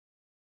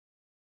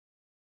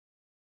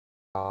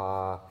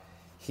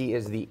He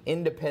is the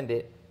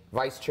independent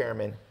vice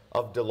chairman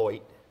of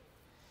Deloitte.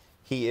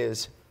 He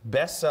is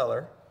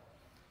bestseller.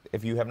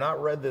 If you have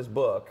not read this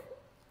book,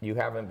 you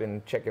haven't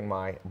been checking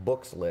my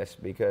books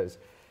list, because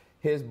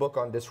his book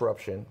on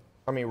disruption,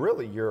 I mean,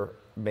 really, you're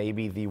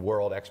maybe the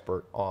world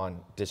expert on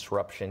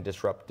disruption,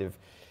 disruptive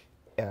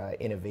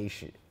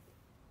innovation,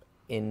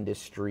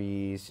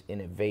 industries,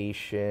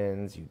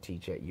 innovations. You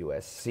teach at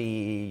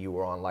USC. You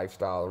were on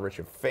Lifestyle Rich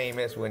and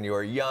Famous when you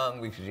were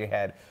young, because you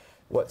had,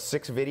 what,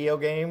 6 video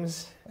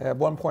games? At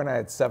one point, I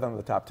had 7 of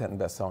the top 10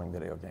 best-selling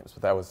video games,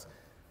 but that was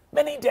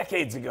many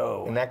decades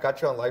ago. And that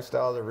got you on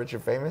Lifestyle Rich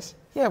and Famous?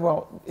 Yeah,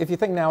 well, if you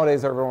think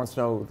nowadays everyone wants to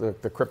know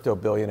the crypto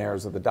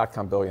billionaires or the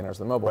dot-com billionaires,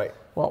 the mobile. Right.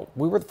 Well,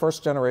 we were the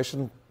first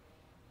generation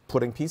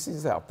putting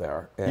PCs out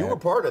there. You were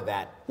part of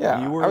that. Yeah,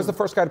 I was the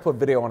first guy to put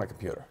video on a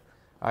computer.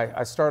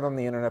 I started on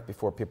the internet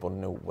before people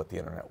knew what the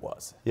internet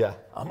was. Yeah.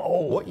 I'm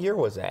old. What year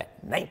was that?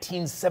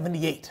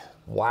 1978.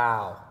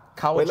 Wow.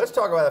 College. Wait, let's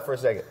talk about that for a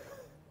second.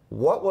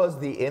 What was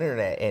the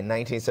internet in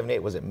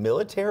 1978? Was it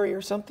military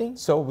or something?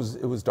 So it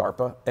was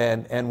DARPA,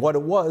 and what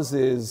it was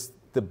is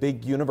the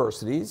big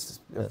universities,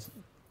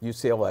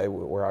 UCLA,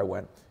 where I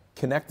went,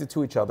 connected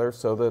to each other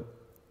so that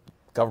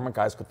government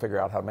guys could figure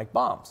out how to make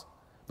bombs.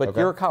 But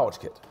you're a college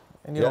kid,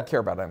 and you don't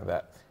care about any of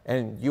that.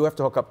 And you have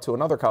to hook up to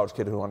another college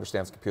kid who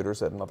understands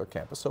computers at another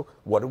campus. So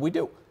what did we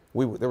do?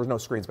 There was no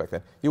screens back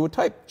then. You would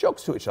type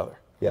jokes to each other.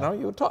 You know,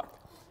 you would talk.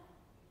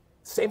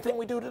 Same thing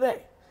we do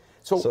today.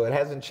 So it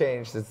hasn't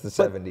changed since the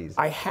 70s.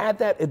 I had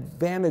that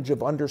advantage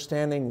of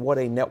understanding what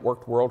a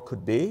networked world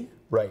could be.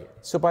 Right.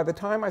 So by the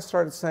time I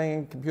started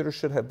saying computers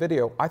should have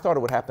video, I thought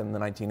it would happen in the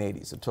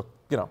 1980s. It took,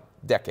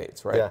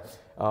 decades, right?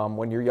 Yeah.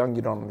 When you're young,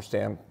 you don't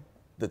understand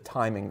the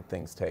timing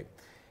things take.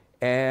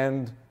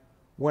 And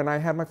when I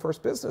had my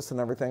first business and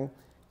everything,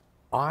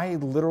 I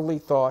literally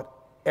thought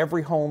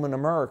every home in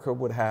America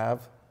would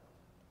have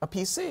a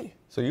PC.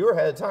 So you were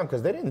ahead of time,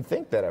 because they didn't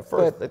think that at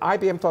first. But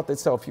IBM thought they'd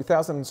sell a few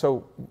thousand.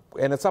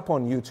 And it's up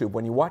on YouTube.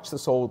 When you watch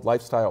this old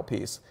lifestyle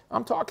piece,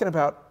 I'm talking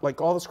about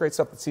like all this great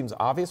stuff that seems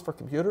obvious for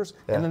computers,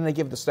 and then they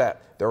give the stat.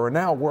 There are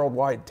now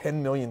worldwide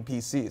 10 million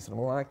PCs. And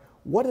we're like,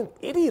 what an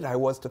idiot I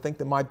was to think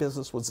that my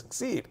business would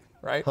succeed,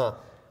 right? Huh.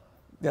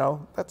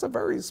 That's a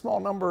very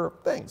small number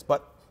of things,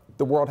 but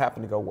the world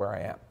happened to go where I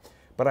am.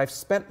 But I've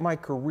spent my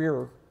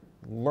career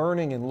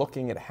learning and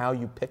looking at how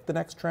you pick the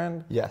next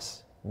trend.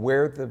 Yes.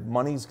 Where the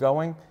money's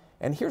going.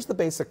 And here's the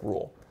basic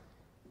rule.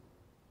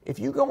 If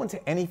you go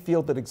into any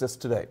field that exists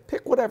today,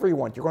 pick whatever you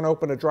want. You're going to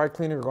open a dry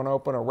cleaner, you're going to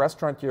open a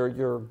restaurant,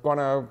 you're going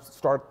to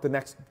start the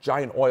next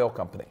giant oil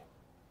company.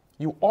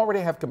 You already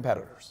have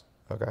competitors.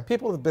 Okay.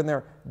 People have been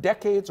there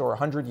decades or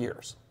 100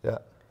 years. Yeah.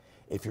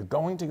 If you're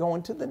going to go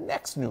into the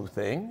next new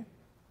thing,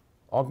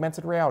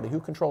 augmented reality, who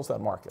controls that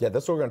market? Yeah,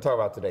 that's what we're going to talk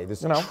about today.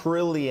 This $1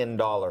 trillion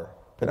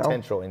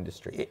potential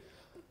industry.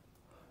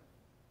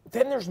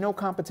 Then there's no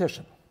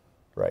competition.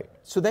 Right.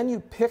 So then you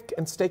pick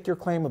and stake your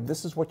claim of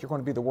this is what you're going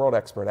to be the world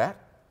expert at.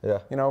 Yeah.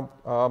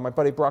 My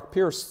buddy Brock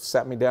Pierce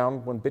sat me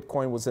down when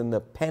Bitcoin was in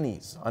the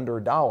pennies, under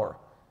 $1,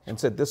 and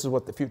said this is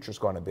what the future's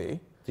going to be.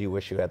 Do you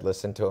wish you had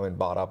listened to him and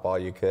bought up all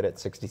you could at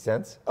 60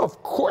 cents?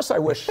 Of course I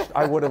wish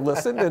I would have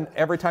listened, and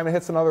every time it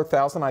hits another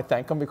 1,000, I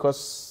thank him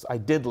because I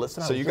did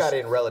listen. So you got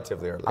in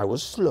relatively early. I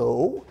was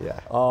slow. Yeah.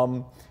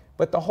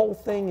 But the whole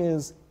thing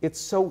is, it's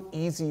so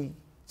easy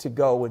to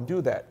go and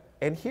do that.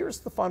 And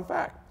here's the fun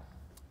fact.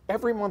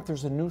 Every month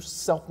there's a new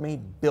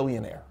self-made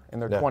billionaire in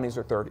their 20s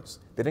or 30s.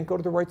 They didn't go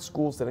to the right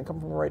schools, they didn't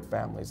come from the right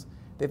families.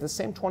 They have the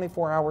same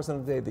 24 hours in a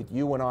day that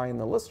you and I and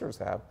the listeners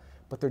have,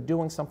 but they're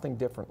doing something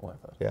different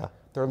with it. Yeah.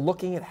 They're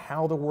looking at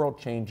how the world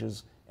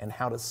changes and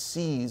how to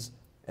seize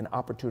an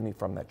opportunity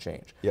from that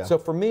change. Yeah. So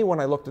for me, when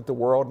I looked at the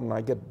world, and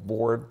I get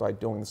bored by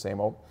doing the same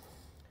old,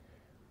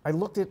 I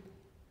looked at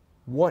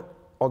what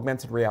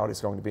augmented reality is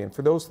going to be. And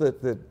for those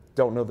that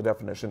don't know the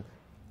definition,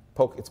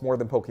 it's more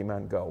than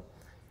Pokemon Go.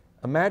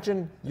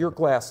 Imagine your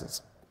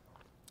glasses.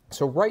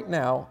 So right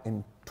now,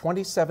 in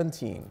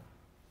 2017,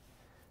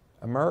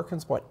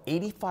 Americans bought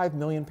 85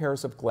 million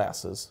pairs of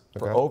glasses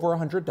for over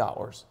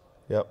 $100.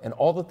 Yep. And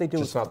all that they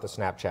do is not the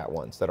Snapchat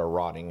ones that are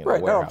rotting in a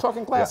right. warehouse. No, I'm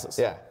talking glasses.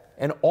 Yeah.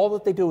 And all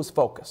that they do is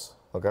focus.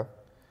 Okay.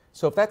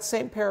 So if that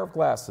same pair of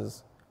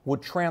glasses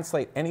would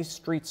translate any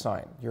street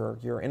sign,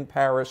 you're in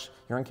Paris,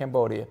 you're in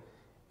Cambodia,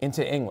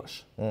 into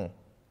English, and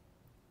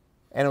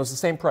it was the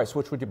same price,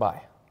 which would you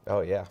buy?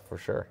 Oh yeah, for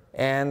sure.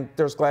 And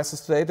there's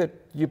glasses today that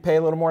you pay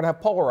a little more to have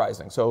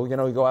polarizing. So, you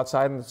go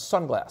outside and it's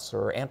sunglass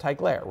or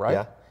anti-glare, right?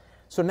 Yeah.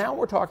 So now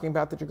we're talking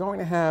about that you're going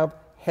to have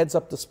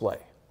heads-up display.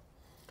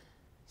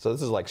 So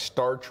this is like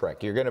Star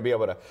Trek. You're going to be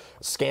able to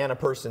scan a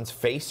person's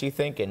face, you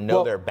think, and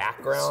know their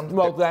background?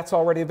 Well, that's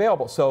already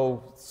available.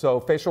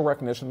 So facial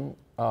recognition,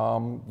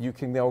 you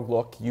can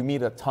look, you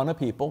meet a ton of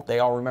people, they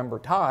all remember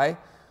Ty,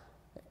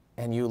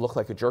 and you look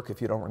like a jerk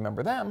if you don't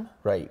remember them.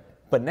 Right.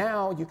 But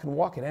now you can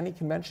walk at any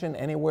convention,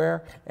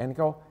 anywhere, and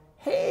go,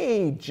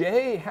 hey,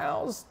 Jay,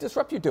 how's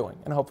Disrupt you doing?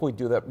 And hopefully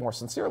do that more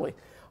sincerely.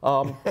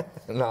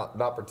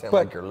 Not pretend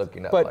like you're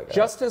looking up like that. But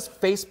just as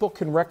Facebook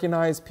can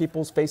recognize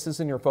people's faces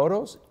in your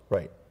photos,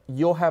 right.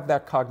 you'll have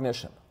that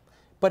cognition.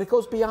 But it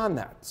goes beyond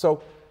that.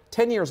 So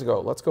 10 years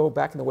ago, let's go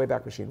back in the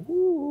Wayback Machine.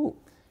 Woo!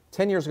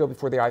 10 years ago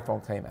before the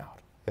iPhone came out.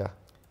 Yeah.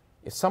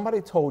 If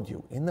somebody told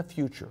you in the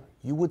future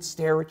you would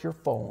stare at your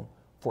phone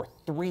for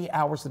 3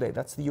 hours a day,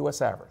 that's the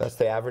US average. That's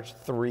the average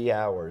 3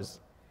 hours.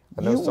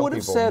 I know You some would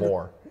have people said,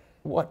 more.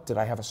 what, did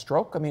I have a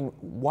stroke? I mean,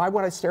 why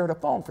would I stare at a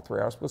phone for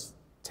 3 hours? Because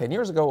 10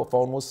 years ago, a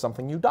phone was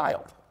something you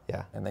dialed.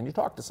 Yeah. And then you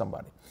talked to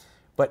somebody.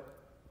 But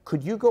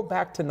could you go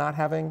back to not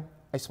having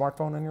a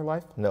smartphone in your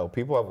life? No,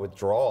 people have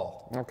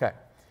withdrawal. Okay.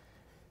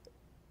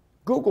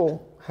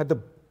 Google had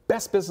the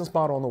best business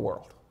model in the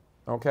world.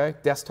 Okay?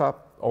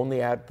 Desktop,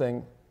 only ad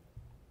thing.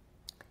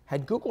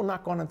 Had Google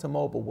not gone into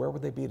mobile, where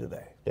would they be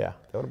today? Yeah,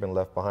 they would have been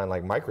left behind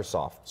like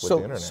Microsoft with the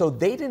internet. So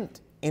they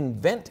didn't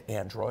invent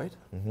Android.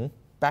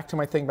 Back to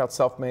my thing about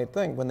self-made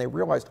thing, when they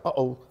realized,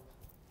 uh-oh,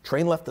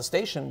 train left the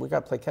station, we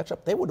got to play catch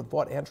up, they would have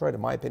bought Android,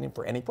 in my opinion,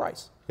 for any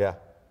price. Yeah.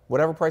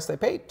 Whatever price they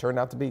paid turned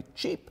out to be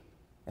cheap,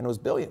 and it was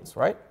billions,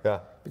 right? Yeah.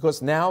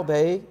 Because now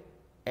they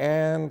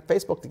and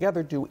Facebook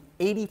together do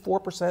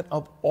 84%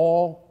 of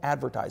all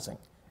advertising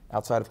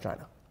outside of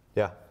China,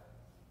 Yeah.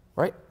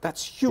 right?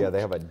 That's huge. Yeah,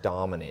 they have a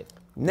dominant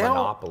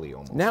monopoly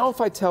almost. Now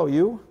if I tell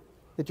you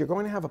that you're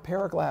going to have a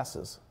pair of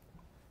glasses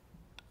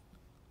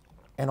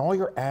and all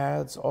your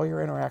ads, all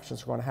your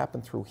interactions are going to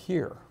happen through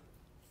here,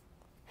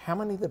 how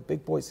many of the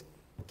big boys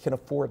can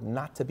afford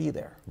not to be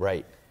there?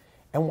 Right.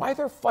 And why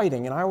they're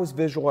fighting, and I always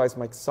visualize,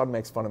 my son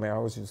makes fun of me, I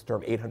always use the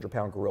term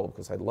 800-pound gorilla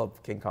because I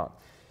love King Kong.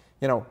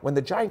 You know, when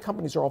the giant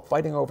companies are all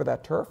fighting over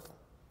that turf,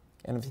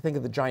 and if you think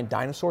of the giant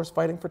dinosaurs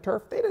fighting for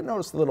turf, they didn't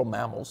notice the little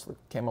mammals that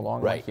came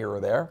along like here or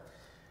there.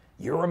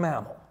 You're a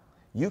mammal.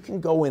 You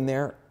can go in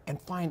there and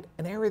find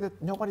an area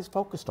that nobody's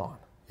focused on.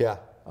 Yeah.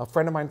 A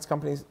friend of mine's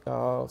company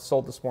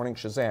sold this morning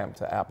Shazam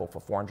to Apple for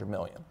 $400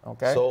 million,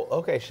 okay? So,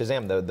 okay,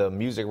 Shazam, the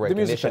music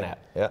recognition app.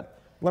 Yeah.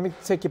 Let me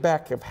take you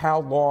back of how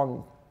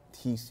long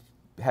he's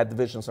had the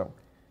vision. So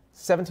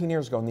 17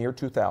 years ago, in the year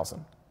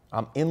 2000,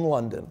 I'm in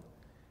London,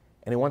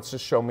 and he wants to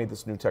show me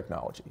this new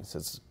technology. He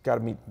says, got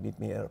to meet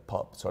me at a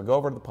pub. So I go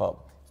over to the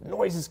pub.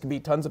 Noises can be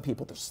tons of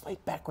people. There's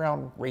slight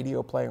background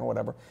radio playing or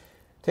whatever.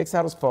 Takes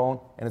out his phone,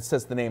 and it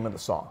says the name of the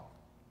song.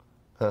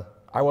 Huh.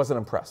 I wasn't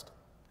impressed.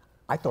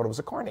 I thought it was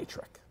a carny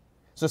trick.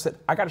 So I said,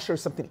 I got to show you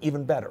something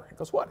even better. He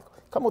goes, what?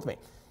 Come with me.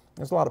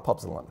 There's a lot of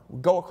pubs in London.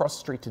 We go across the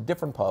street to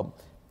different pub,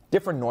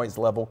 different noise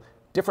level,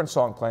 different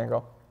song playing. I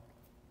go,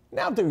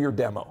 now do your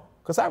demo.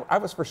 Because I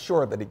was for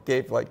sure that he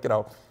gave, like, you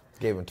know,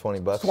 Gave him 20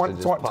 bucks.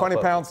 20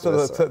 pounds to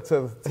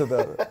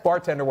the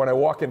bartender when I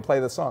walk in and play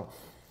the song.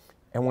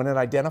 And when it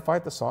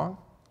identified the song,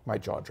 my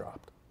jaw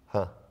dropped.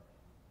 Huh.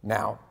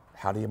 Now,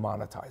 how do you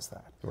monetize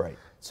that? Right.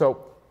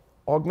 So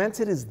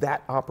augmented is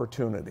that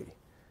opportunity.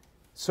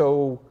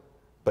 So,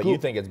 but you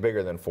think it's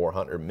bigger than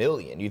 400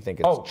 million. You think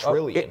it's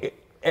trillion.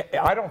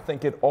 I don't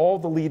think it. All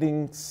the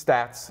leading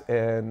stats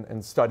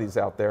and studies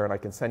out there, and I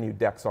can send you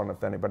decks on it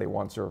if anybody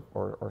wants,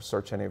 or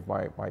search any of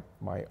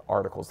my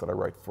articles that I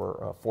write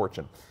for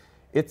Fortune.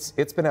 It's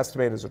been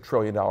estimated as $1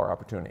 trillion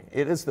opportunity.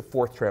 It is the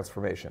fourth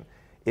transformation.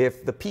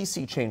 If the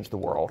PC changed the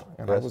world,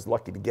 and I was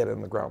lucky to get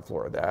in the ground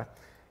floor of that,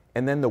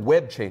 and then the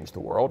web changed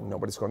the world,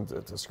 nobody's going to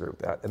disagree with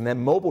that, and then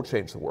mobile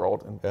changed the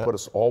world and put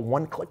us all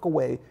one click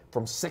away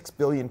from 6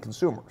 billion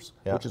consumers,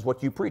 which is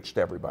what you preach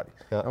to everybody.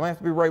 I might have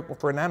to be right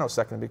for a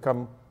nanosecond to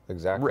become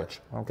rich,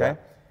 okay? Yeah.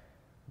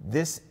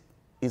 This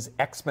is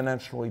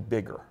exponentially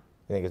bigger.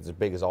 You think it's as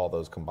big as all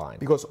those combined?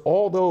 Because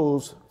all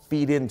those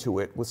feed into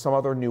it with some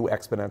other new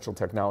exponential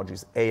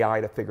technologies,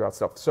 AI to figure out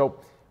stuff. So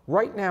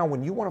right now,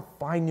 when you want to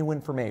find new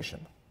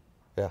information,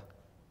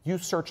 you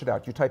search it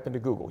out, you type into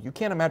Google. You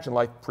can't imagine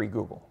life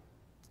pre-Google.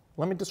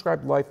 Let me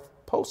describe life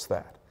post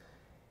that.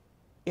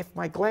 If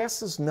my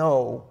glasses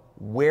know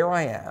where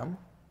I am,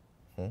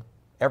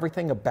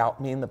 everything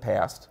about me in the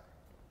past,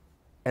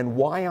 and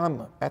why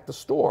I'm at the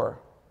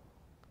store,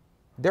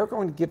 they're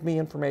going to give me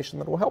information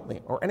that will help me,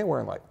 or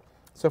anywhere in life.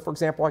 So for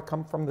example, I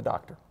come from the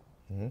doctor.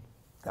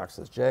 Doctor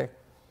says, Jay,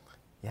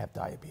 you have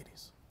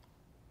diabetes.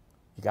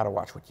 You got to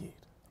watch what you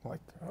eat. I'm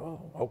like,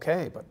 oh,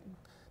 okay, but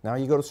now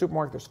you go to the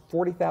supermarket, there's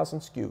 40,000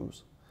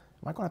 SKUs.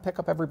 Am I going to pick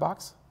up every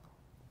box?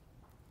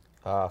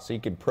 So you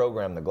could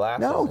program the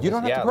glasses. No, you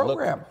don't have to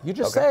program. You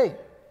just say,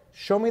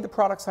 show me the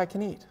products I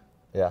can eat.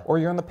 Yeah. Or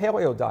you're on the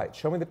paleo diet.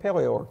 Show me the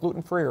paleo, or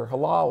gluten-free, or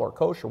halal, or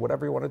kosher,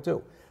 whatever you want to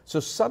do. So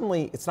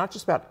suddenly, it's not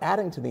just about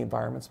adding to the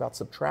environment, it's about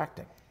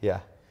subtracting. Yeah.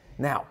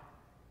 Now,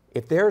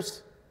 if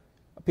there's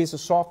a piece of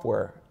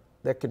software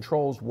that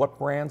controls what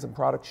brands and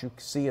products you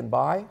see and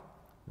buy,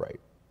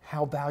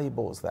 how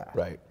valuable is that?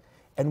 Right.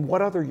 And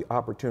what other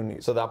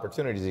opportunities? So the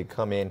opportunities you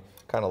come in,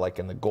 kind of like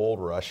in the gold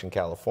rush in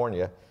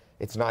California,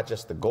 it's not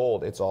just the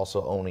gold, it's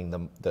also owning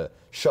the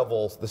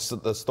shovels,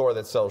 the store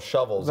that sells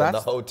shovels, and the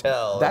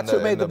hotel. That's who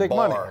made the big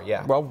money.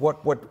 Yeah. Well,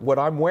 what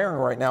I'm wearing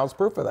right now is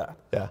proof of that.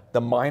 Yeah.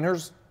 The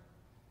miners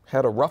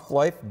had a rough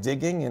life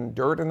digging in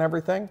dirt and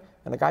everything,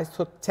 and the guys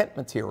took tent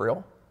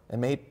material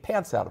and made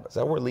pants out of it. Is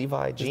that where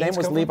Levi jeans His name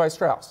was come Levi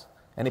Strauss.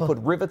 And he put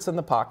rivets in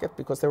the pocket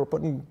because they were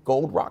putting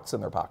gold rocks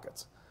in their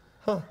pockets.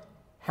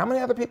 How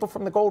many other people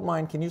from the gold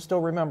mine can you still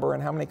remember,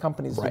 and how many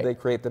companies did they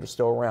create that are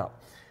still around?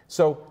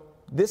 So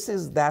this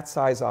is that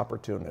size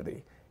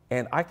opportunity.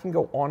 And I can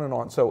go on and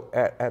on. So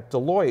at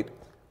Deloitte,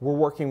 we're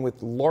working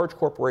with large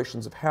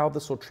corporations of how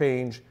this will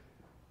change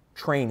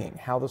training,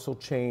 how this will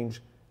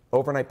change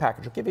overnight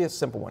package. I'll give you a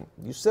simple one.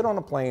 You sit on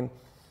a plane,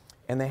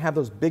 and they have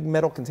those big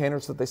metal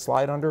containers that they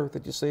slide under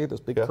that you see, those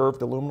big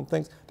curved aluminum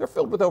things. They're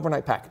filled with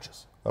overnight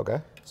packages.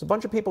 Okay. It's a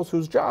bunch of people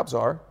whose jobs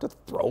are to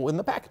throw in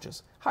the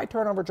packages. High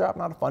turnover job,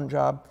 not a fun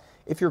job.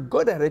 If you're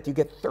good at it, you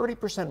get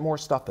 30% more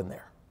stuff in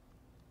there,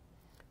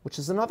 which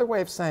is another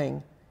way of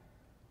saying,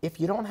 if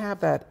you don't have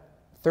that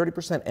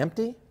 30%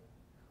 empty,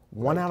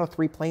 1 out of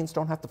 3 planes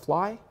don't have to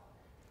fly,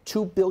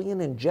 $2 billion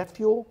in jet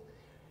fuel.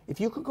 If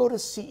you could go to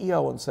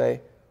CEO and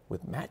say,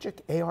 with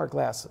magic AR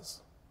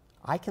glasses,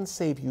 I can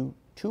save you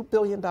 $2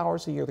 billion a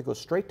year that goes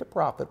straight to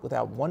profit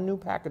without one new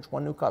package,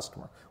 one new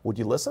customer. Would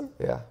you listen?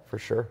 Yeah, for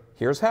sure.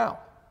 Here's how.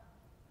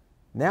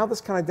 Now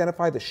this can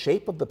identify the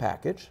shape of the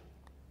package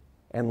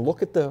and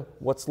look at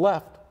what's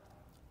left,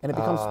 and it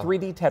becomes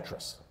 3D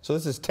Tetris. So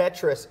this is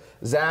Tetris.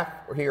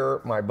 Zach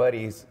here, my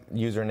buddy's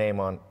username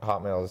on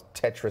Hotmail is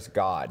Tetris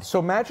God. So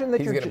imagine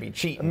that he's going to be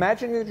cheating.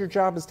 Imagine that your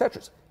job is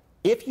Tetris.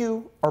 If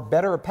you are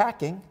better at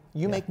packing,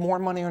 you make more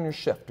money on your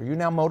shift. Are you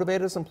now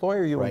motivated as an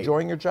employer? Are you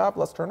enjoying your job?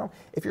 Less turnover.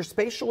 If you're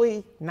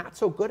spatially not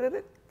so good at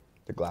it,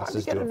 the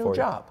glasses get a new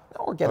job.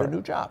 Or get a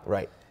new job.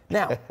 Right.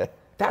 Now,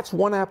 that's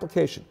one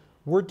application.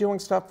 We're doing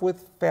stuff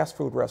with fast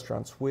food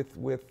restaurants, with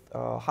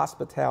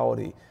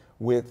hospitality,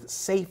 with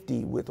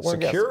safety, with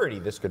security.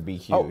 This could be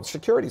huge. Oh,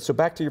 security. So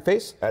back to your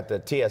face. At the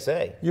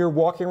TSA. You're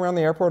walking around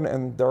the airport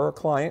and they're a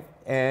client,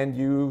 and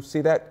you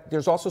see that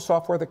there's also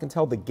software that can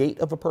tell the gait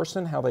of a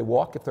person, how they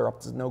walk, if they're up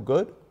to no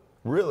good.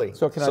 Really?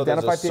 So it can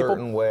identify people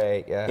certain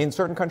way, in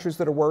certain countries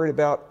that are worried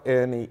about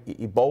an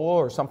Ebola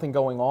or something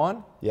going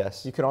on.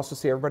 Yes. You can also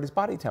see everybody's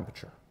body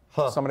temperature.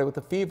 Somebody with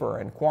a fever,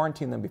 and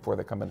quarantine them before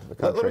they come into the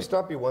country. Let me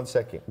stop you 1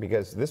 second,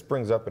 because this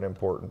brings up an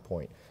important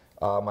point.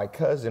 My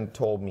cousin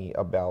told me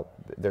about,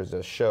 there's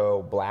a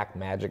show, Black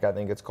Magic, I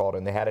think it's called,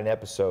 and they had an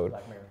episode.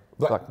 Black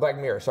Mirror. Black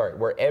Mirror, sorry,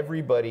 where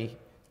everybody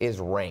is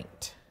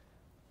ranked,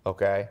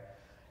 okay?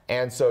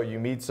 And so you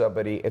meet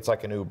somebody, it's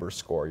like an Uber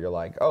score. You're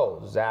like,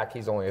 oh, Zach,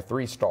 he's only a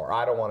 3-star.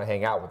 I don't want to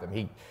hang out with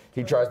him.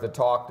 He tries to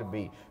talk to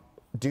me.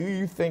 Do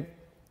you think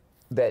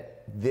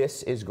that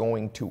this is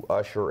going to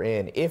usher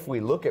in, if we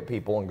look at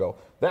people and go,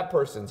 that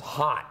person's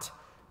hot,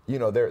 you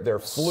know, they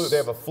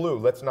have a flu,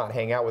 let's not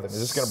hang out with them. Is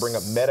this going to bring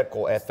up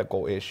medical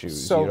ethical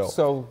issues?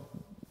 So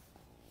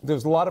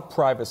there's a lot of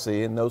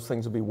privacy, and those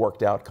things will be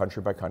worked out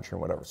country by country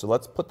and whatever. So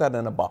let's put that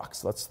in a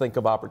box. Let's think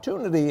of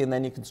opportunity, and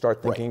then you can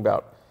start thinking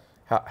about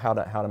how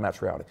to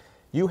match reality.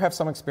 You have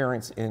some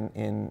experience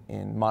in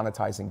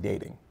monetizing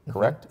dating,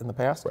 correct, in the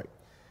past? Right.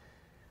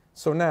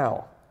 So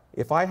now,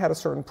 if I had a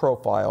certain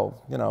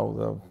profile, you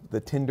know, the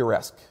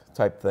Tinder-esque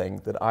type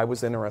thing, that I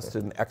was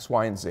interested in X,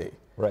 Y, and Z,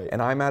 right,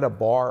 and I'm at a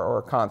bar or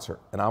a concert,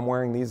 and I'm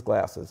wearing these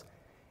glasses,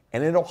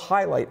 and it'll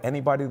highlight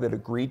anybody that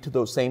agreed to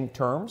those same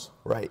terms,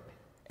 right,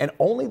 and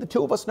only the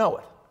two of us know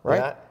it,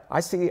 right?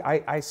 Yeah.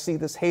 I see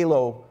this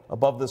halo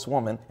above this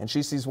woman, and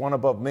she sees one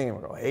above me, and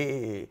we go,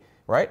 hey,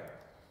 right?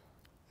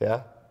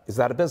 Yeah. Is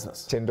that a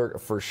business? Tinder,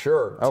 for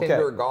sure. Okay.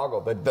 Tinder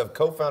goggle. The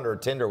co-founder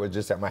of Tinder was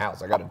just at my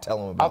house. I got to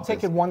tell him about I'll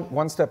take it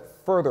one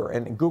step further,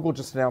 and Google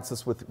just announced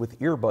this with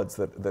earbuds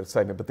that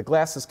excite me, but the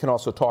glasses can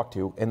also talk to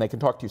you, and they can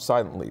talk to you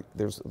silently.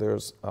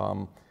 There's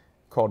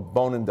called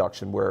bone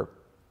induction, where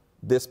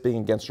this being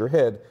against your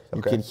head,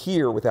 you can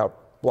hear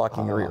without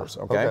blocking your ears,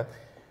 okay?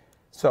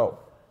 So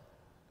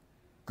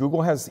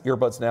Google has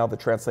earbuds now that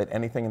translate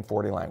anything in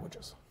 40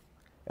 languages.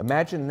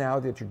 Imagine now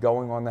that you're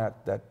going on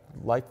that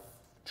life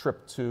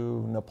trip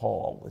to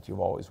Nepal that you've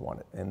always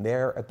wanted, and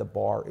there at the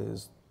bar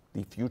is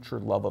the future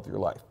love of your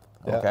life,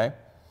 okay?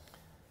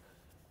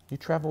 You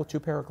travel with 2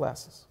 pair of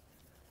glasses.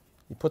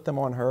 You put them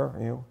on her,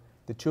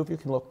 the two of you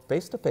can look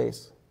face to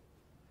face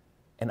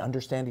and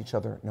understand each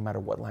other no matter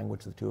what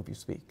language the two of you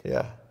speak.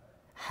 Yeah.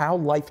 How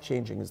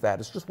life-changing is that?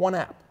 It's just one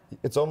app.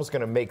 It's almost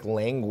going to make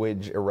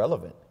language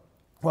irrelevant.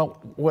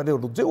 Well, what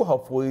it'll do,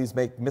 hopefully, is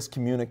make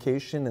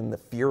miscommunication and the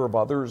fear of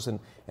others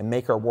and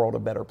make our world a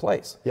better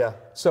place. Yeah.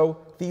 So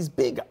these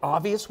big,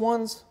 obvious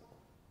ones,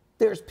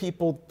 there's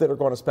people that are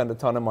going to spend a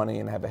ton of money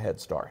and have a head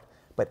start.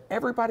 But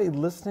everybody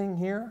listening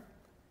here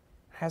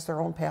has their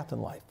own path in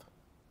life.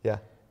 Yeah.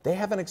 They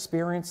have an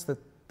experience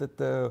that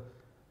the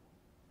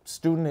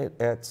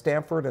student at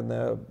Stanford and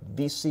the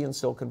VC in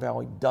Silicon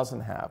Valley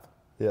doesn't have.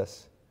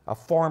 Yes. A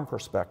farm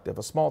perspective,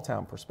 a small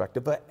town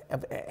perspective,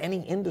 of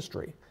any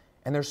industry.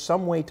 And there's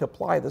some way to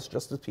apply this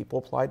just as people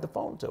applied the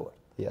phone to it.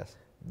 Yes.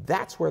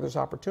 That's where there's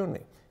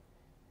opportunity.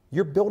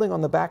 You're building on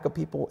the back of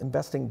people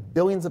investing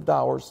billions of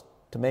dollars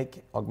to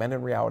make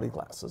augmented reality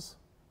glasses.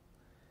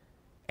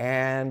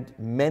 And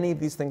many of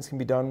these things can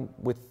be done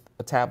with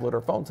a tablet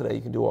or phone today.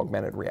 You can do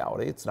augmented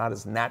reality. It's not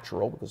as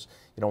natural because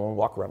you don't want to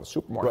walk around a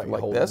supermarket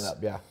like this. Up,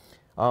 yeah.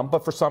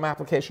 But for some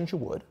applications, you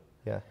would.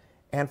 Yeah.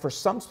 And for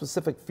some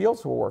specific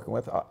fields we're working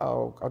with,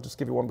 I'll just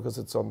give you one because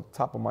it's on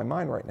top of my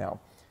mind right now.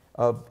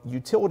 of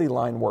utility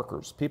line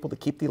workers, people that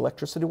keep the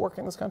electricity working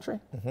in this country,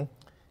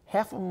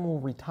 half of them will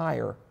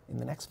retire in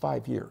the next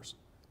 5 years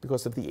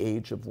because of the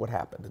age of what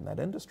happened in that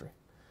industry,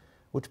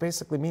 which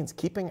basically means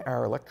keeping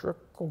our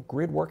electrical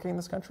grid working in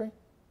this country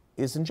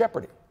is in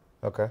jeopardy.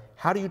 Okay.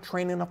 How do you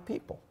train enough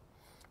people?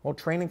 Well,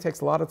 training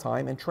takes a lot of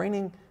time, and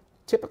training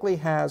typically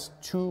has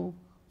 2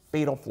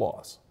 fatal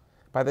flaws.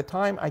 By the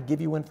time I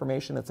give you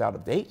information that's out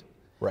of date,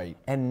 Right.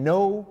 and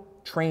no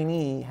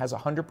trainee has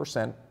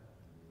 100%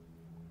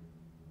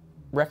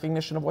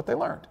 recognition of what they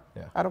learned.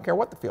 Yeah. I don't care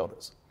what the field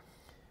is.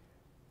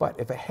 But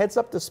if a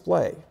heads-up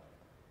display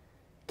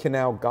can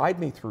now guide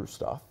me through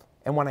stuff,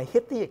 and when I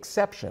hit the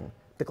exception,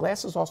 the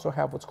glasses also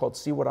have what's called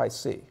see what I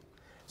see.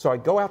 So I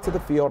go out to the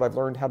field, I've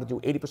learned how to do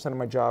 80% of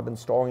my job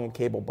installing a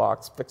cable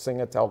box,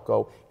 fixing a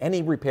telco,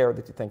 any repair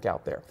that you think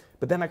out there.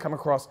 But then I come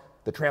across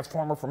the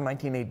transformer from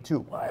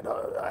 1982.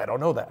 I don't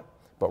know that.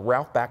 But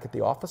Ralph back at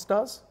the office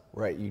does.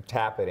 Right, you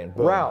tap it and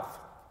boom. Ralph,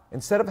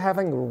 instead of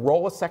having to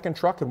roll a second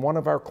truck, and one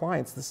of our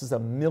clients, this is a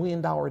 $1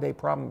 million a day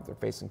problem that they're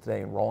facing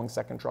today in rolling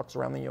second trucks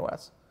around the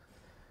US.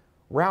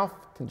 Ralph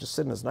can just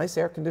sit in his nice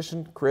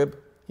air-conditioned crib.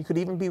 He could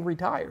even be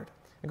retired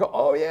and go,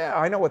 oh yeah,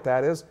 I know what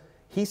that is.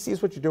 He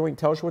sees what you're doing,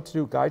 tells you what to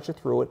do, guides you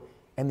through it,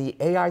 and the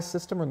AI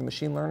system or the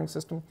machine learning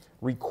system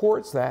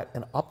records that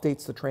and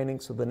updates the training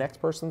so the next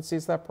person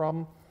sees that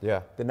problem,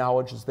 the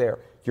knowledge is there.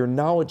 Your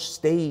knowledge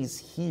stays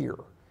here.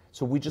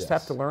 So we just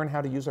have to learn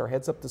how to use our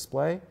heads-up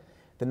display.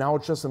 The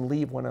knowledge doesn't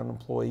leave when an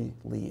employee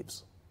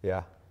leaves.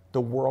 Yeah.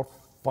 The world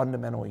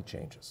fundamentally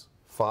changes.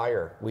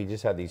 Fire. We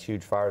just had these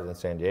huge fires in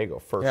San Diego.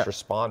 First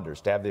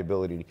responders to have the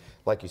ability,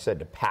 like you said,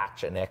 to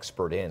patch an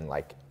expert in.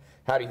 Like,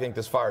 how do you think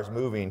this fire is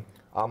moving?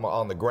 I'm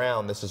on the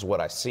ground. This is what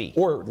I see.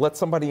 Or let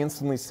somebody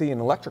instantly see an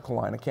electrical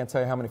line. I can't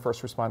tell you how many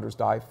first responders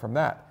die from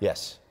that.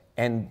 Yes.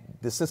 And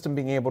the system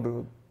being able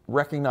to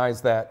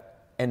recognize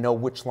that and know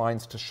which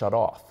lines to shut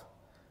off.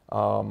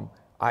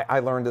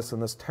 I learned this,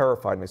 and this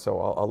terrified me, so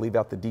I'll leave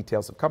out the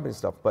details of company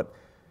stuff, but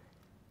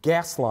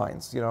gas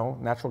lines, you know,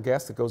 natural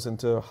gas that goes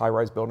into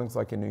high-rise buildings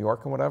like in New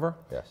York and whatever.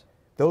 Yes.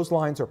 Those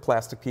lines are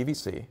plastic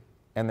PVC,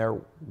 and they're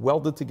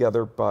welded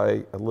together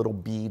by a little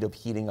bead of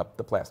heating up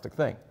the plastic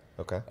thing.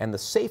 Okay. And the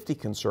safety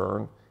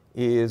concern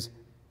is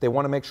they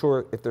want to make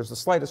sure if there's the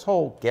slightest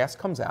hole, gas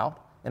comes out,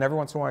 and every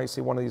once in a while you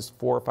see one of these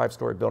 4 or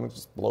 5-story buildings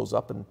just blows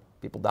up and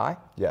people die.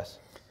 Yes.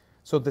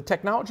 So the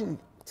technology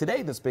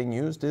today that's being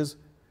used is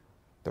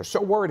they're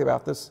so worried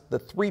about this that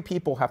 3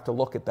 people have to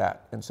look at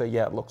that and say,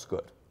 yeah, it looks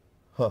good.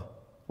 Huh.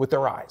 With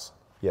their eyes.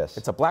 Yes.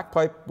 It's a black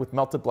pipe with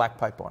melted black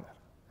pipe on it.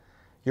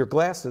 Your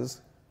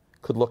glasses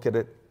could look at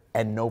it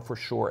and know for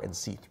sure and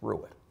see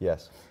through it.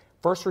 Yes.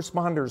 First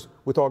responders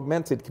with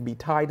augmented can be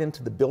tied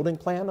into the building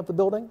plan of the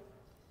building.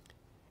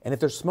 And if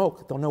there's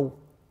smoke,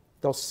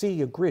 they'll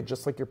see a grid,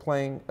 just like you're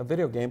playing a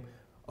video game,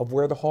 of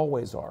where the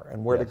hallways are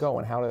and where to go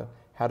and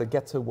how to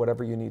get to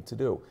whatever you need to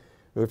do.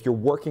 If you're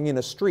working in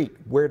a street,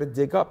 where to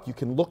dig up, you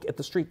can look at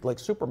the street like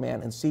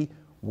Superman and see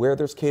where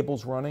there's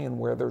cables running and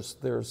where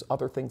there's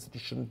other things that you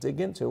shouldn't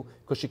dig into,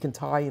 because you can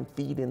tie and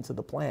feed into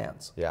the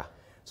plans. Yeah.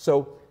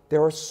 So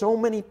there are so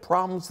many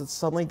problems that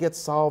suddenly get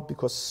solved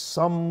because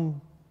some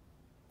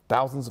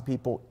thousands of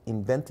people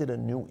invented a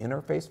new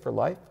interface for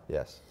life.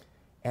 Yes.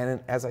 And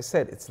as I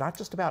said, it's not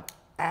just about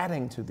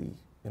adding to the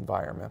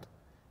environment,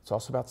 it's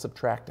also about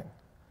subtracting.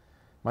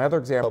 My other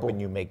example. Helping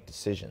you make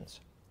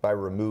decisions by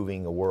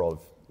removing a world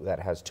that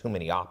has too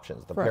many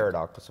options, the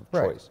paradox of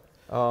choice.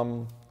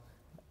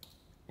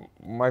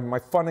 My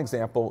fun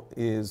example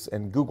is,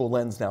 and Google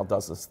Lens now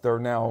does this, they're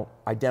now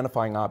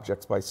identifying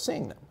objects by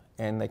seeing them,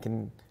 and they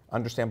can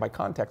understand by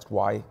context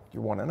why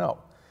you want to know.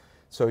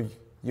 So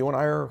you and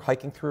I are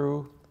hiking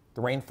through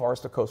the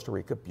rainforest of Costa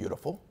Rica,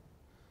 beautiful.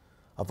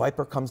 A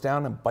viper comes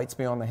down and bites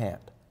me on the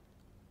hand.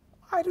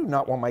 I do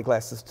not want my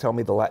glasses to tell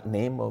me the Latin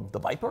name of the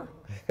viper.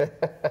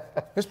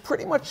 There's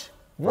pretty much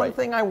one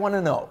thing I want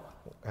to know.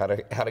 How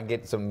to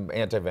get some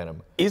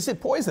antivenom. Is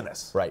it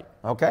poisonous? Right.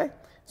 Okay.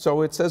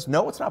 So it says,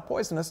 no, it's not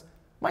poisonous.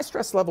 My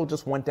stress level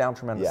just went down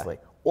tremendously.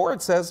 Yeah. Or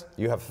it says,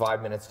 you have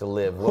 5 minutes to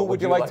live. Who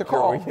would you like to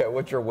call?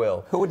 What's your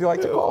will? Who would you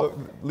like to call?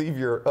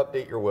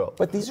 Update your will.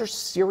 But these are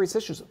serious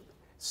issues.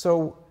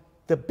 So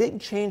the big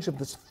change of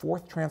this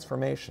 4th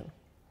transformation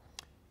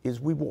is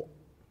we will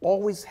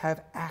always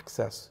have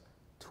access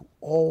to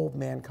all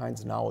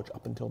mankind's knowledge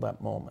up until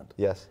that moment.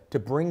 Yes. To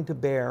bring to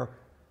bear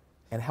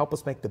and help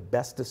us make the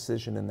best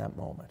decision in that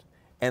moment.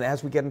 And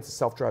as we get into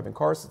self-driving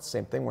cars, it's the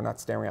same thing. We're not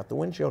staring out the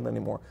windshield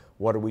anymore.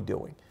 What are we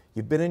doing?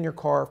 You've been in your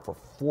car for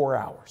 4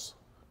 hours.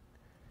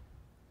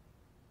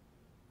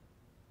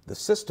 The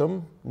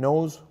system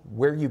knows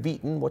where you've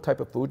eaten, what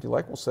type of food you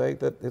like. We'll say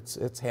that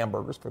it's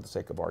hamburgers for the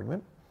sake of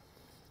argument.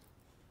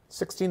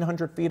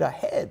 1,600 feet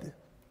ahead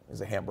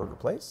is a hamburger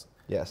place.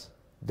 Yes.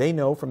 They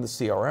know from the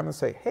CRM and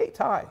say, hey,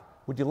 Ty,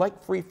 would you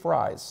like free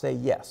fries? Say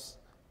yes.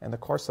 And the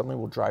car suddenly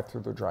will drive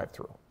through their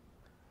drive-through.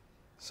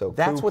 So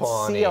that's what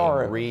couponing,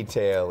 CRM,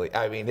 retail.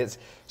 I mean, it's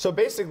so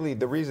basically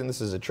the reason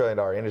this is a $1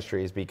 trillion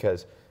industry is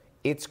because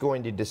it's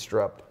going to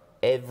disrupt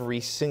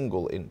every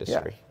single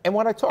industry. And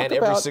what I talk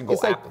about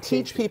is I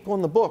teach people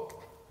in the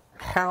book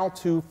how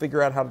to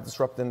figure out how to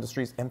disrupt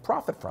industries and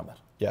profit from it.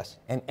 Yes.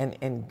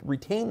 And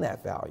retain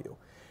that value.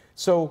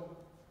 So,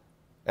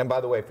 and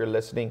by the way, if you're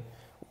listening,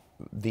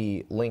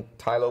 the link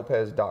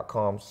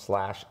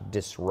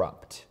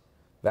tailopez.com/disrupt.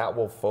 That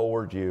will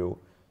forward you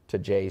to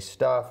Jay's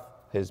stuff,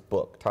 his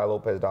book,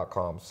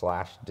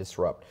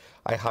 tailopez.com/disrupt.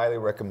 I highly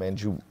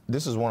recommend you.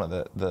 This is one of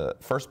the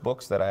first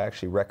books that I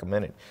actually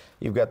recommended.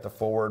 You've got the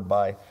forward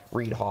by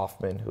Reid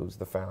Hoffman, who's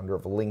the founder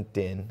of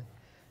LinkedIn.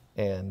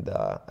 And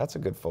that's a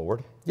good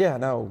forward. Yeah,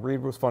 no,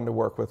 Reid was fun to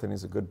work with, and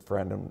he's a good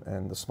friend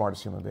and the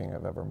smartest human being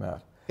I've ever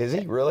met. Is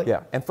he really?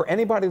 Yeah, and for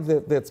anybody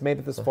that's made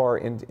it this far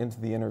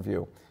into the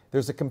interview,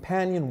 there's a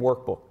companion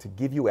workbook to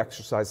give you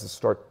exercises to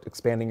start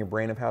expanding your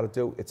brain of how to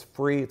do. It's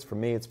free, it's for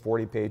me, it's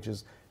 40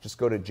 pages. Just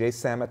go to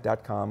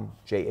jsamit.com,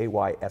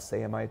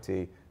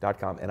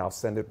 JAYSAMIT.com, and I'll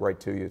send it right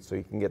to you so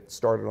you can get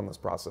started on this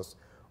process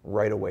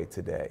right away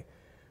today.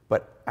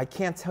 But I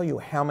can't tell you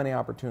how many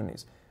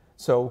opportunities.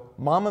 So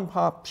mom and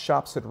pop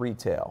shops at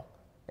retail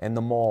and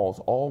the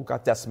malls all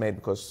got decimated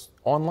because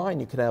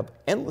online you can have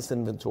endless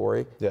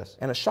inventory, yes,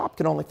 and a shop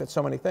can only fit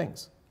so many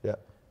things. Yeah.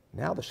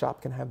 Now the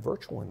shop can have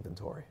virtual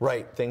inventory.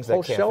 Right, things that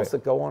whole can't shelves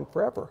fit. that go on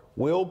forever.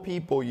 Will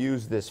people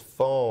use this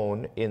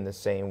phone in the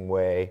same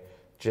way,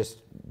 just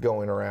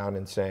going around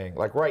and saying,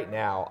 like right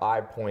now, I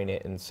point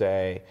it and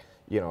say,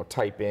 you know,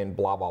 type in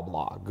blah, blah,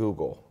 blah,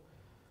 Google.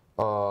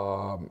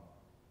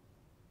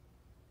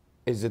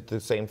 Is it the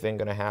same thing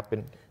going to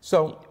happen?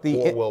 So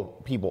or will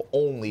people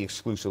only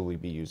exclusively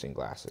be using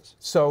glasses?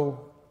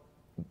 So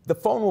the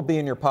phone will be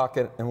in your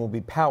pocket and will be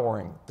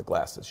powering the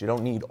glasses. You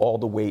don't need all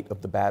the weight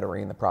of the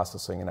battery and the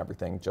processing and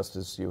everything, just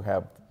as you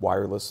have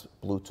wireless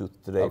Bluetooth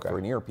today for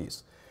an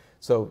earpiece.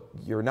 So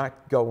you're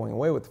not going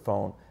away with the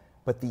phone,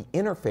 but the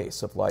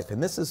interface of life,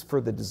 and this is for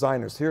the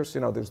designers. Here's,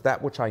 you know, there's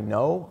that which I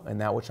know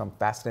and that which I'm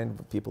fascinated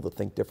with people that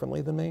think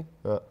differently than me.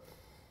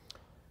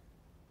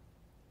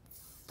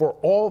 For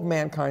all of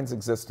mankind's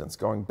existence,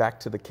 going back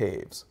to the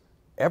caves,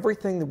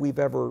 everything that we've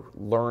ever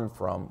learned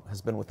from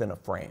has been within a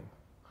frame.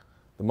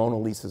 The Mona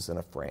Lisa's in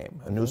a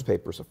frame, a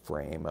newspaper's a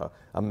frame,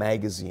 a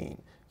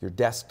magazine, your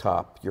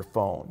desktop, your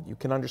phone. You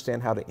can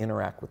understand how to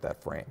interact with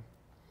that frame.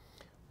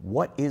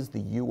 What is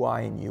the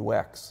UI and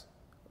UX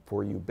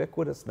for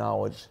ubiquitous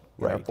knowledge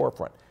in our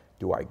forefront?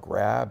 Do I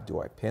grab?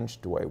 Do I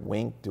pinch? Do I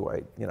wink? Do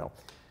I, you know?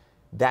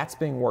 That's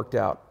being worked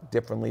out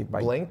differently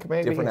by blink,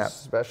 maybe different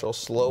apps. Special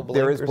slow blink.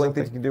 There is or blink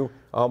something? that you can do.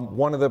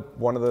 One of the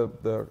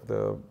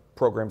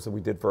programs that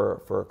we did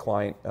for a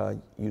client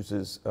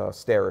uses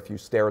stare. If you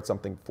stare at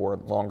something for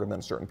longer than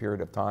a certain period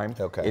of time,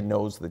 it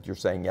knows that you're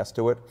saying yes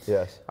to it.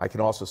 Yes. I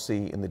can also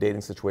see in the dating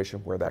situation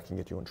where that can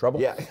get you in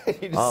trouble. Yeah,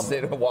 you just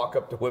sit and walk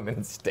up to women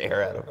and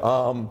stare at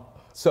them.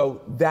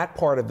 So that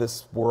part of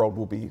this world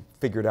will be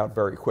figured out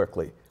very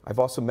quickly. I've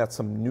also met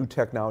some new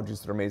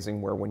technologies that are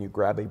amazing where when you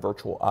grab a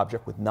virtual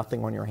object with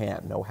nothing on your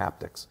hand, no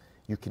haptics,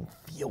 you can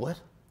feel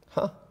it.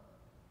 Huh.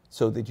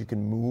 So that you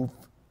can move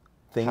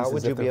things. How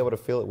would you be able to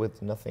feel it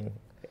with nothing?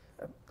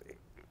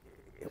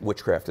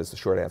 Witchcraft is the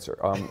short answer.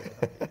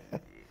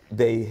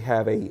 They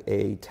have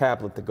a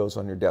tablet that goes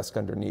on your desk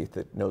underneath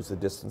that knows the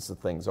distance that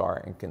things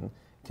are and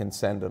can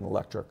send an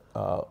electric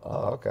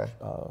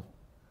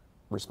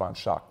response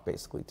shock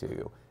basically to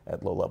you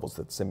at low levels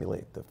that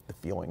simulate the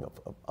feeling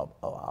of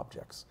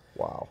objects.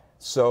 Wow.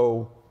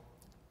 So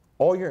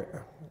all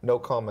your... No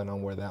comment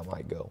on where that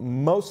might go.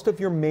 Most of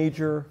your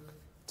major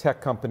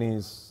tech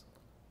companies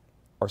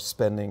are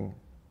spending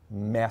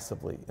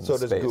massively in so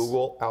this does space.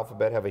 Google,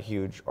 Alphabet have a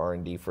huge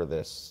R&D for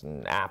this,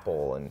 and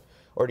Apple,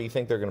 or do you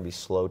think they're going to be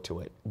slow to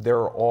it?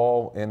 They're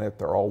all in it.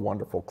 They're all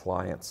wonderful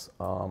clients.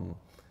 And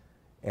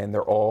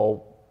they're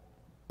all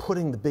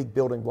putting the big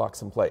building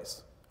blocks in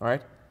place. All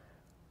right?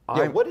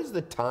 Yeah, what is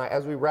the time,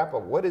 as we wrap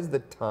up, what is the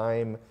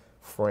time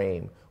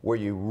frame where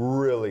you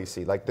really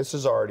see, like this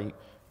is already,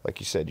 like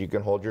you said, you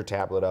can hold your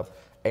tablet up.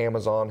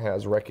 Amazon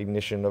has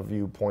recognition of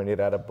you pointed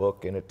at a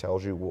book and it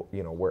tells you,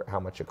 you know, how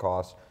much it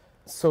costs.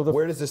 So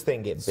where does this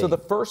thing get big? So the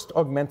first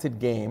augmented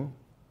game,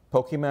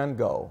 Pokemon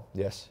Go,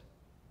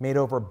 made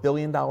over $1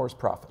 billion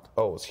profit.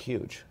 Oh, it's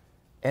huge.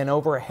 And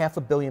over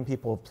 500 million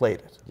people have played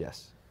it.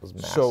 Yes, it was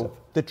massive. So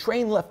the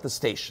train left the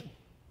station,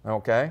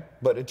 okay?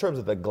 But in terms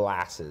of the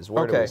glasses,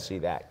 where do we see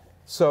that?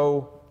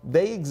 So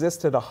they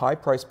exist at a high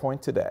price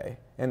point today,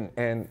 and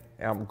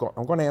I'm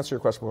going to answer your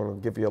question, but I'm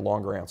going to give you a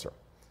longer answer.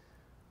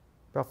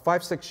 About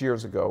 5-6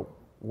 years ago,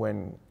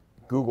 when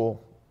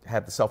Google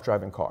had the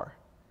self-driving car,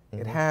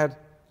 it had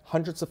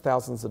hundreds of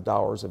thousands of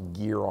dollars of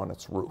gear on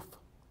its roof,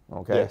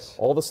 okay? Yes.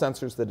 All the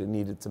sensors that it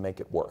needed to make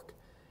it work.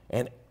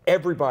 And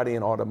everybody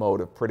in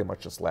automotive pretty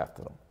much just laughed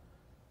at them.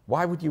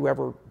 Why would you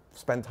ever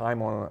spend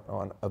time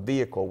on a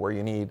vehicle where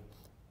you need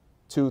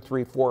 $200,000,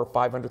 $300,000,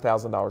 $400,000,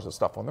 $500,000 of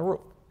stuff on the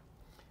roof?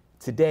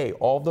 Today,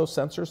 all of those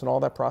sensors and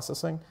all that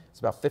processing is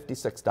about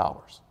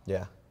 $56.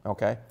 Yeah.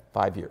 Okay?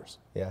 5 years.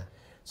 Yeah.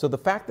 So the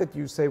fact that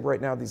you say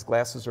right now these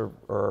glasses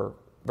are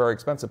very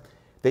expensive,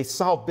 they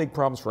solve big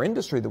problems for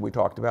industry that we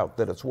talked about,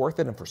 that it's worth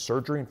it, and for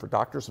surgery and for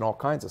doctors and all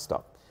kinds of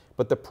stuff.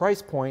 But the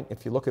price point,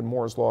 if you look at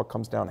Moore's Law, it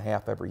comes down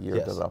half every year.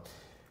 Yes.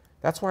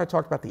 That's why I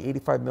talked about the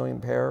 85 million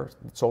pair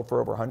sold for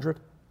over 100.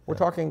 We're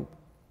talking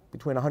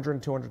between $100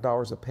 and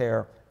 $200 a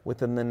pair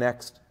within the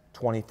next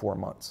 24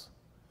 months.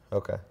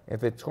 Okay.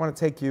 If it's going to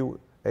take you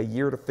a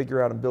year to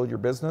figure out and build your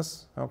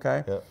business,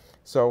 okay? Yep.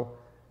 So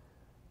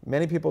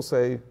many people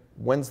say,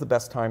 when's the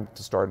best time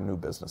to start a new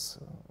business,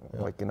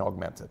 like in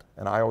Augmented?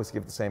 And I always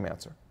give the same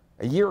answer.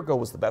 A year ago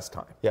was the best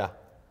time. Yeah.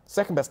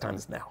 Second best time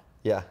is now.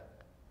 Yeah.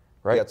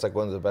 Right? Yeah, it's like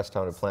when's the best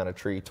time to plant a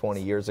tree,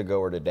 20 years ago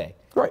or today?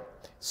 Right.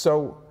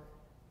 So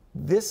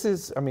this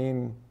is, I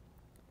mean,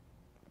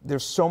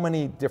 there's so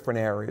many different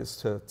areas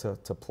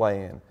to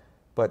play in,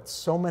 but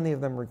so many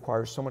of them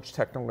require so much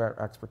technical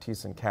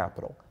expertise and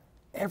capital.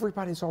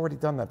 Everybody's already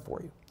done that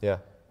for you. Yeah.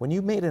 When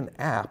you made an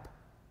app,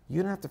 you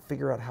didn't have to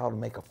figure out how to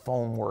make a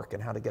phone work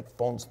and how to get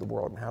phones to the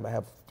world and how to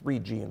have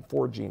 3G and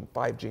 4G and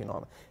 5G and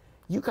all that.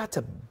 You got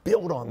to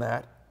build on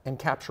that and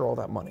capture all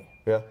that money.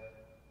 Yeah.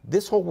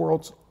 This whole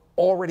world's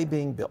already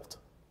being built.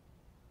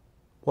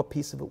 What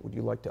piece of it would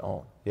you like to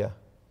own? Yeah.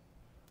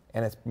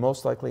 And it's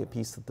most likely a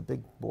piece that the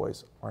big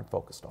boys aren't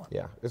focused on.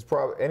 Yeah. It's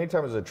probably,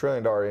 anytime it's $1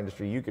 trillion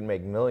industry, you can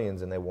make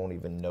millions and they won't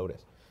even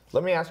notice.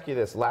 Let me ask you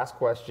this last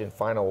question,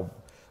 final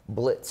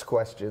blitz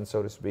question,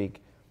 so to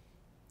speak.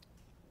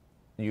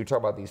 You talk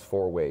about these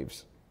 4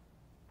 waves.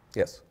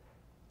 Yes.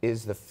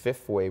 Is the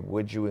 5th wave,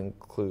 would you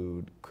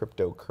include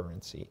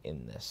cryptocurrency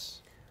in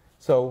this?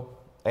 So,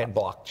 and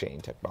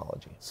blockchain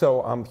technology.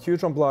 So I'm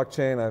huge on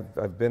blockchain.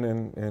 I've been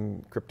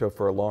in crypto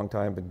for a long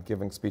time, been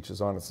giving speeches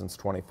on it since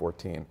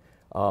 2014.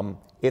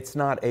 It's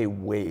not a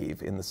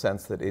wave in the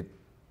sense that it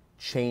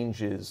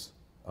changes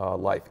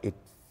life. It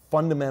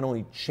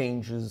fundamentally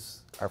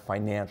changes our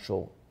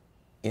financial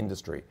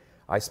industry.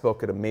 I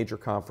spoke at a major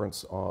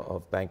conference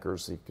of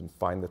bankers, you can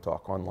find the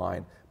talk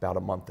online, about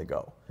a month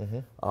ago.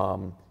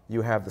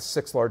 You have the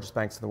 6 largest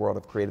banks in the world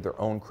have created their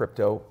own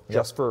crypto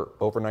just for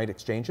overnight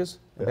exchanges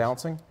and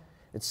balancing.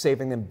 It's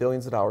saving them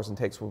billions of dollars and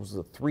takes what was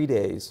 3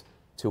 days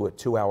to a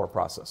 2-hour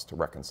process to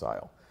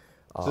reconcile.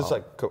 Is this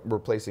like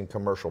replacing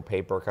commercial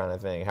paper kind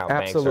of thing? How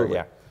Absolutely.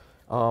 banks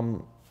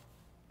are,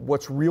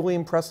 What's really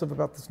impressive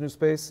about this new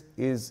space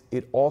is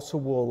it also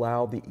will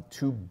allow the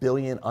 2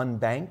 billion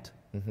unbanked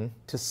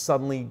to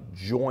suddenly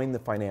join the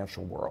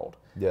financial world.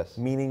 Yes.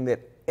 Meaning that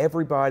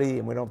everybody,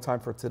 and we don't have time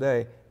for it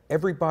today,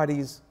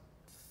 everybody's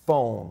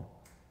phone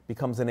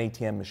becomes an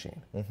ATM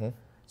machine.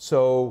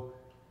 So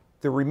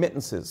the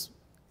remittances,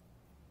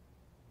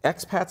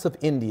 expats of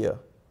India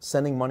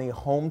sending money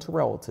home to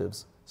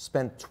relatives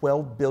spent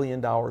 $12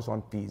 billion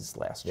on fees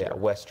last year. Yeah,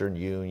 Western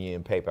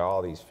Union, PayPal,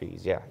 all these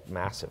fees. Yeah,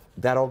 massive.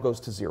 That all goes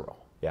to zero.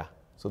 Yeah.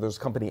 So there's a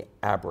company,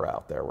 Abra,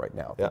 out there right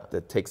now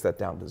that takes that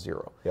down to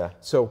zero. Yeah.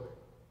 So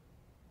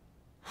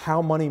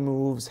how money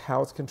moves,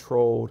 how it's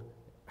controlled,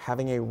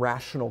 having a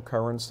rational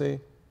currency,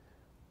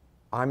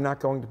 I'm not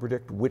going to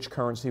predict which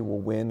currency will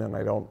win, and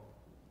I don't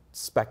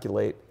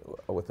speculate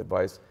with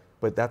advice,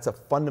 but that's a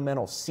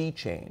fundamental sea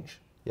change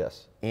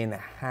in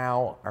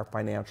how our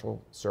financial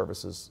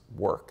services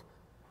work.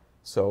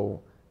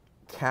 So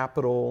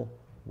capital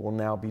will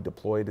now be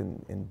deployed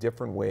in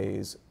different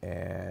ways,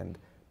 and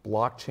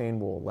blockchain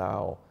will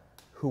allow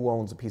who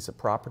owns a piece of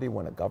property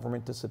when a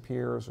government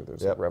disappears or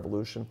there's a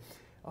revolution.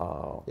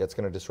 It's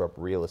going to disrupt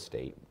real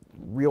estate.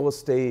 Real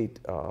estate,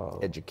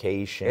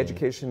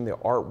 education, the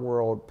art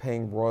world,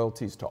 paying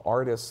royalties to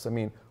artists. I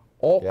mean,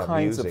 all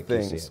kinds music, of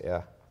things.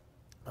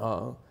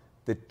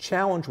 The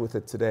challenge with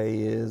it today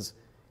is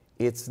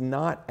it's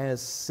not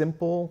as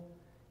simple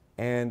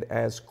and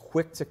as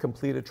quick to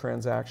complete a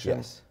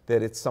transaction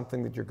that it's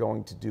something that you're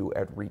going to do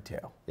at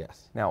retail.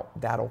 Now,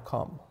 that'll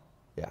come.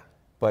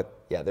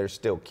 But there's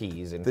still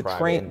keys and the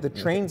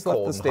trains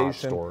left the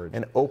station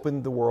and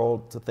opened the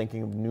world to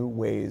thinking of new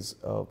ways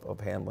of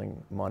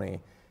handling money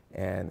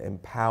and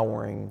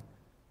empowering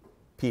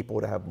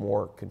people to have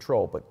more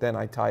control. But then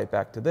I tie it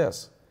back to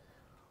this.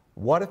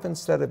 What if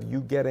instead of you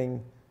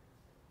getting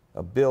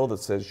a bill that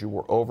says you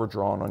were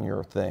overdrawn on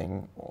your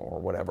thing or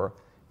whatever,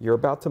 you're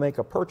about to make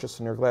a purchase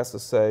and your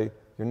glasses say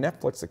your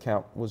Netflix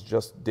account was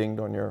just dinged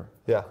on your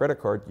credit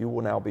card, you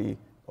will now be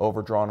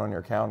overdrawn on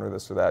your account or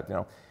this or that, you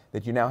know.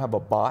 That you now have a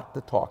bot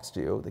that talks to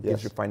you, that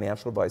gives you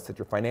financial advice, that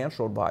your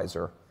financial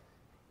advisor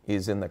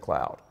is in the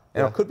cloud.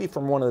 And it could be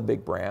from one of the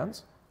big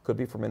brands, could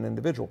be from an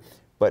individual,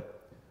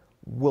 but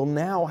we'll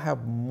now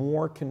have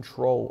more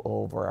control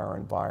over our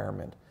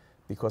environment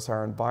because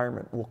our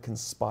environment will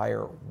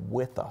conspire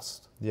with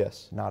us,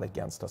 not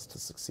against us to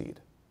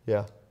succeed.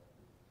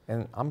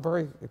 And I'm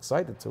very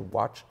excited to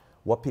watch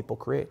what people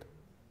create.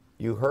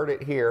 You heard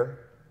it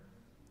here,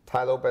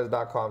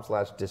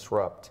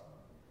 tailopez.com/disrupt.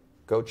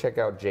 Go check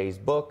out Jay's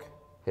book,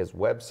 his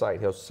website.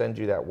 He'll send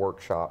you that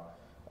workshop,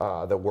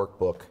 the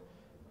workbook,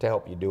 to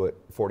help you do it.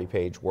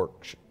 40-page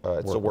work.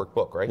 It's a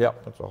workbook, right?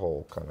 Yep. It's a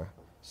whole kind of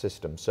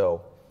system.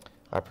 So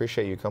I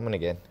appreciate you coming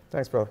again.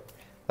 Thanks, brother.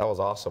 That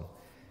was awesome.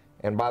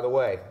 And by the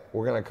way,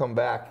 we're going to come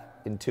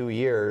back in 2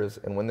 years,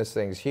 and when this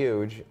thing's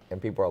huge, and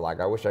people are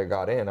like, I wish I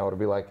got in, I would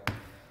be like,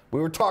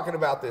 we were talking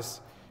about this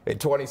in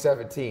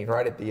 2017,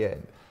 right at the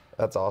end.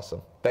 That's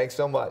awesome. Thanks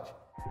so much.